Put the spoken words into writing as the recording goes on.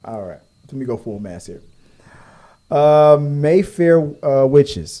All right. Let me go full mass here. Mayfair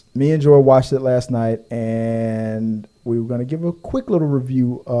Witches. Me and Joy watched it last night, and we were going to give a quick little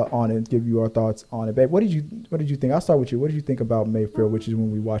review on it and give you our thoughts on it. Babe, what did you think? I'll start with you. What did you think about Mayfair Witches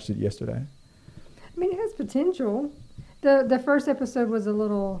when we watched it yesterday? I mean, it has potential. The first episode was a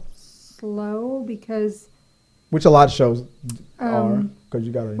little slow because... Which a lot of shows are, because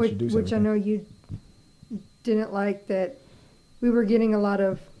you got to introduce Which everything. I know you didn't like, that we were getting a lot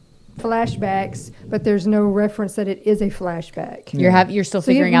of flashbacks, but there's no reference that it is a flashback. You're still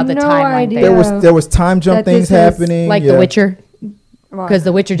figuring out the no timeline idea thing. There was time jump things happening, like The Witcher, because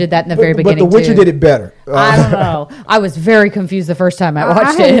The Witcher did that in the very beginning. But The Witcher did it better. I don't know. I was very confused the first time I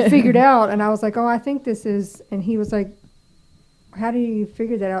watched I had it. it figured out, and I was like, "Oh, I think this is." And he was like, "How do you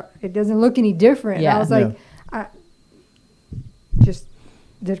figure that out? It doesn't look any different." Yeah. I was like, "I just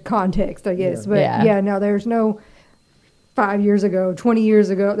the context, I guess." Yeah. But no, there's no 5 years ago, 20 years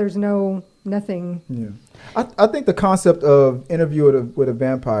ago. There's nothing. Yeah, I think the concept of Interview with a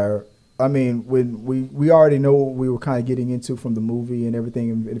Vampire. I mean, when we already know what we were kind of getting into from the movie and everything,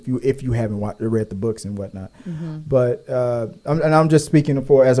 and if you haven't read the books and whatnot, but I'm just speaking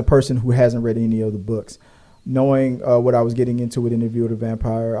as a person who hasn't read any of the books, knowing what I was getting into with Interview with a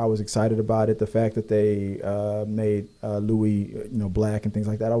Vampire, I was excited about it. The fact that they made Louis, black and things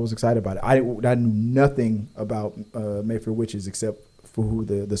like that, I was excited about it. I knew nothing about Mayfair Witches except for who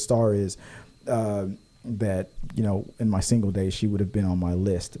the star is. That in my single days she would have been on my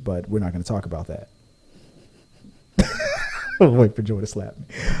list, but we're not going to talk about that. Wait for Joy to slap me.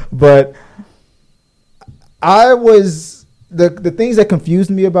 But I was the things that confused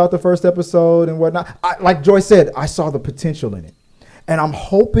me about the first episode and whatnot. Like Joy said, I saw the potential in it, and I'm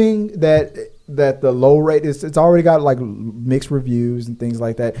hoping that the low rate it's already got like mixed reviews and things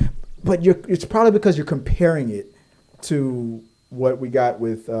like that. But it's probably because you're comparing it to what we got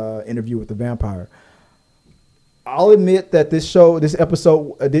with Interview with the Vampire. I'll admit that this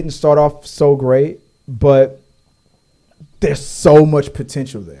episode didn't start off so great, but there's so much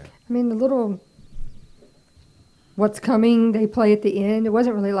potential there. I mean, the little what's coming they play at the end. It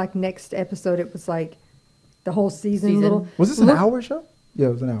wasn't really like next episode. It was like the whole season. Was this an hour show? Yeah,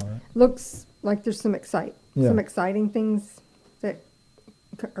 it was an hour. Right? Looks like there's some exciting things that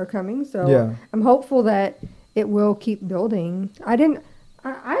are coming. So I'm hopeful that it will keep building. I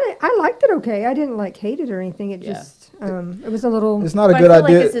liked it okay. I didn't hate it or anything. It just it was a little. It's not a but good I feel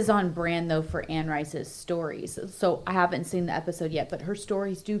idea. like this is on brand though for Anne Rice's stories. So I haven't seen the episode yet, but her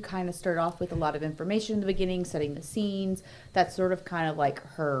stories do kind of start off with a lot of information in the beginning, setting the scenes. That's sort of kind of like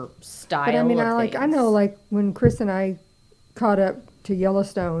her style. But I mean, I know when Chris and I caught up to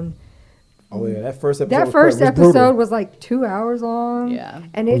Yellowstone. Oh yeah, that first episode was like 2 hours long. Yeah,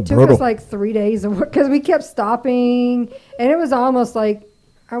 and it took us like 3 days because we kept stopping, and it was almost like,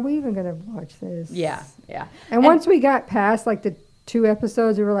 are we even gonna watch this? Yeah. And once we got past like the 2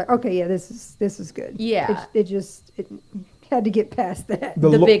 episodes, we were like, okay, yeah, this is good. Yeah, it had to get past that. The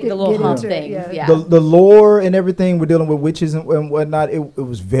little hump thing. Yeah. The lore and everything, we're dealing with witches and whatnot. It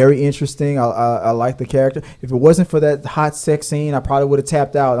was very interesting. I like the character. If it wasn't for that hot sex scene, I probably would have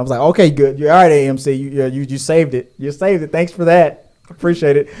tapped out. I was like, okay, good. You're all right, AMC. You saved it. You saved it. Thanks for that.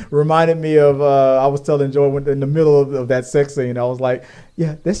 Appreciate it. Reminded me of I was telling Joy in the middle of that sex scene. I was like,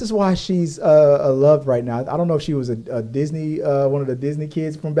 yeah, this is why she's loved right now. I don't know if she was a Disney one of the Disney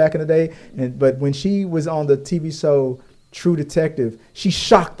kids from back in the day, but when she was on the TV show True Detective, she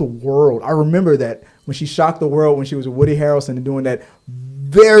shocked the world. I remember that when she shocked the world when she was with Woody Harrelson and doing that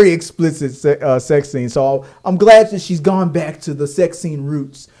very explicit sex scene. So I'm glad that she's gone back to the sex scene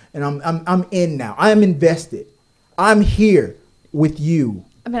roots, and I'm in now. I am invested. I'm here with you.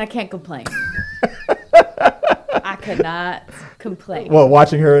 I mean, I can't complain. I could not complain. Well,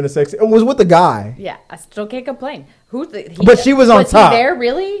 watching her in a sex, it was with the guy. Yeah, I still can't complain. But she was on top. Was he there,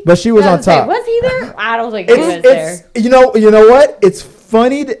 really? But she was on top. Was he there? I don't think he was there. You know what? It's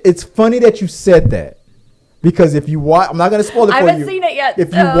funny that you said that. Because if you watch, I'm not going to spoil it for you. I haven't seen it yet.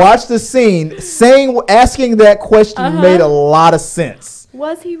 If you watch the scene, asking that question made a lot of sense.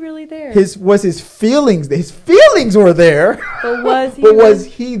 Was he really there? His feelings. His feelings were there. But was he? Was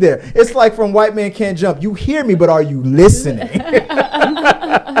he there? It's like from White Man Can't Jump. You hear me, but are you listening?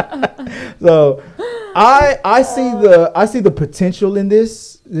 So, I see the potential in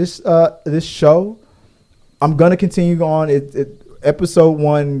this show. I'm gonna continue on. Episode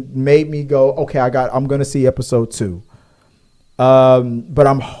 1 made me go, okay, I'm gonna see episode 2. But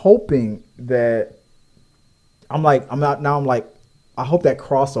I'm hoping that I hope that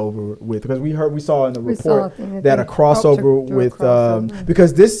crossover with, because we saw in the report that a crossover with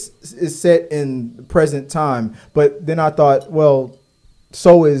because this is set in the present time. But then I thought, well,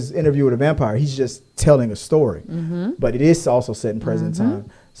 so is Interview with a Vampire. He's just telling a story, but it is also set in present time.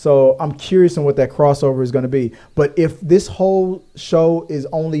 So I'm curious on what that crossover is going to be. But if this whole show is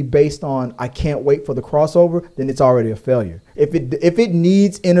only based on I can't wait for the crossover, then it's already a failure. If it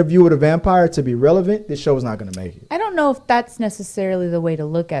needs Interview with a Vampire to be relevant, this show is not going to make it. I don't know if that's necessarily the way to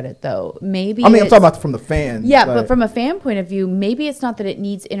look at it, though. Maybe I'm talking about from the fans. Yeah, but from a fan point of view, maybe it's not that it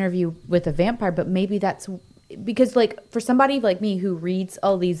needs Interview with a Vampire, but maybe that's because, like, for somebody like me who reads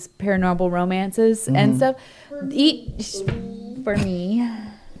all these paranormal romances and stuff, for me,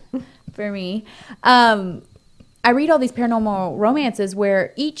 I read all these paranormal romances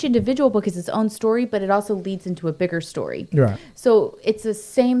where each individual book is its own story, but it also leads into a bigger story. Right. So it's the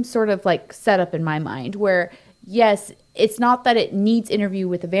same sort of like setup in my mind where, yes, it's not that it needs Interview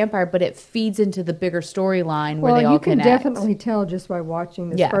with a Vampire, but it feeds into the bigger storyline where they all connect. Well, you can definitely tell just by watching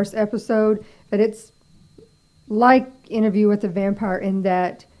this first episode that it's like Interview with a Vampire in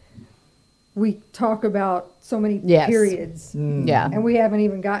that we talk about so many periods. Yeah. And we haven't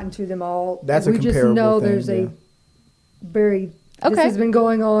even gotten to them all. That's a comparable thing. We just know there's a very, this has been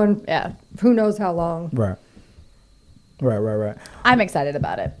going on who knows how long. Right. I'm excited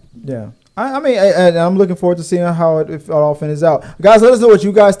about it. Yeah. I mean, I'm looking forward to seeing how it all finishes out. Guys, let us know what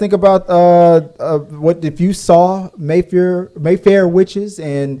you guys think about what if you saw Mayfair Witches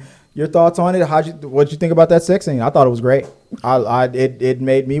and your thoughts on it. What'd you think about that sex scene? I thought it was great. It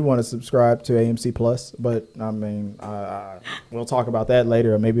made me want to subscribe to AMC Plus, but I mean, we'll talk about that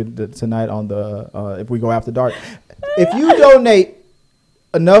later, or maybe tonight on the if we go after dark. If you donate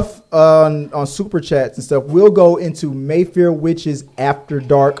enough on super chats and stuff, we'll go into Mayfair Witches After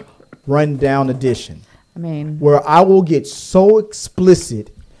Dark Rundown Edition. I mean, where I will get so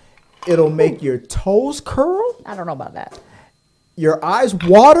explicit, it'll make your toes curl. I don't know about that. Your eyes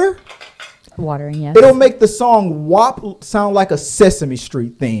watering, yes. It'll make the song WAP sound like a Sesame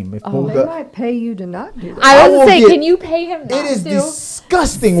Street theme. They might pay you to not do that. I was going to say, can you pay him not to? It is to?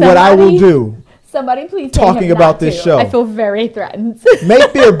 Disgusting what I will do. Somebody please talking him about not this to. show. I feel very threatened.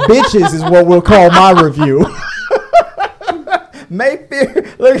 Mayfair Bitches is what we'll call my review.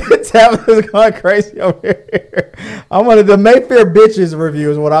 Mayfair, look at Tabitha's going crazy over here. I'm one of the Mayfair Bitches review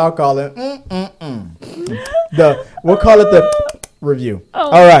is what I'll call it. We'll call it the review.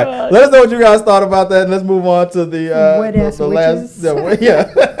 Oh, all right, God. Let us know what you guys thought about that, and let's move on to the last.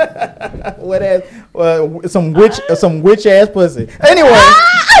 Wet ass, some witch ass pussy. Anyway,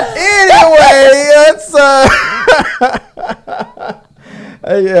 let's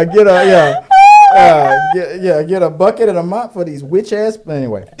get a bucket and a mop for these witch ass.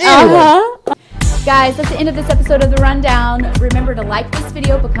 Anyway. Guys, that's the end of this episode of The Rundown. Remember to like this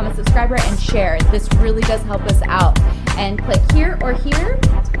video, become a subscriber, and share. This really does help us out. And click here or here.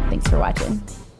 Thanks for watching.